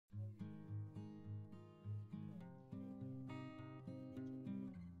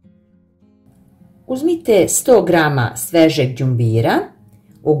Uzmite 100 g svežeg djumbira,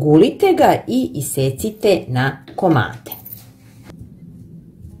 ogulite ga i isecite na komade.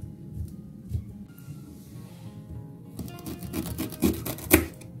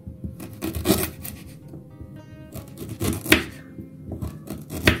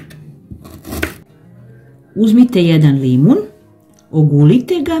 Uzmite jedan limun,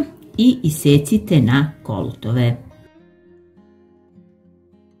 ogulite ga i isecite na kolutove.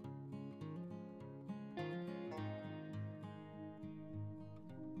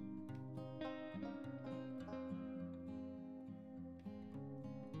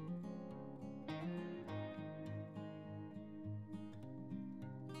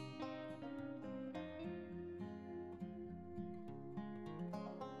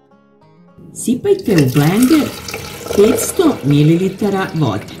 Sipajte u blender 500 ml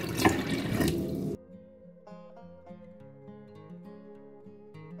vode.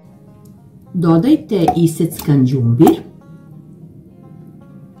 Dodajte iseckan djumbir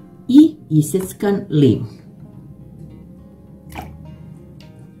i iseckan limun.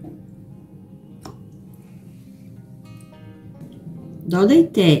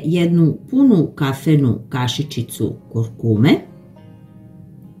 Dodajte jednu punu kafenu kašičicu kurkume,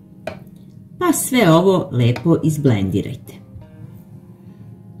 pa sve ovo lepo izblendirajte.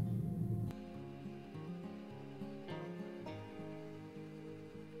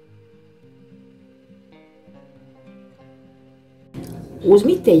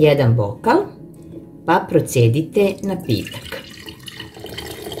 Uzmite jedan bokal, pa procedite napitak.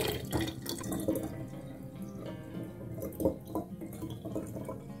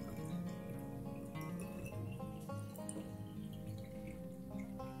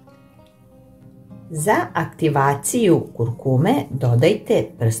 Za aktivaciju kurkume dodajte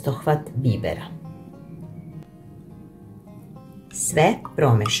prstohvat bibera. Sve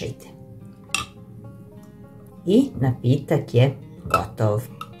promešajte. I napitak je gotov.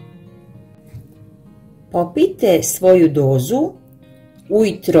 Popijte svoju dozu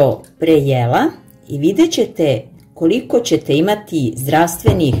ujutro pre jela i vidjet ćete koliko ćete imati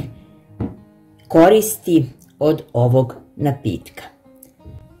zdravstvenih koristi od ovog napitka.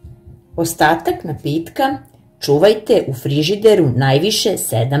 Ostatak napitka čuvajte u frižideru najviše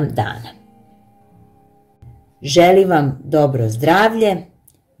 7 dana. Želim vam dobro zdravlje,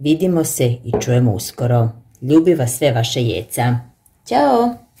 vidimo se i čujemo uskoro. Ljubi vas sve vaša Jeca. Ćao!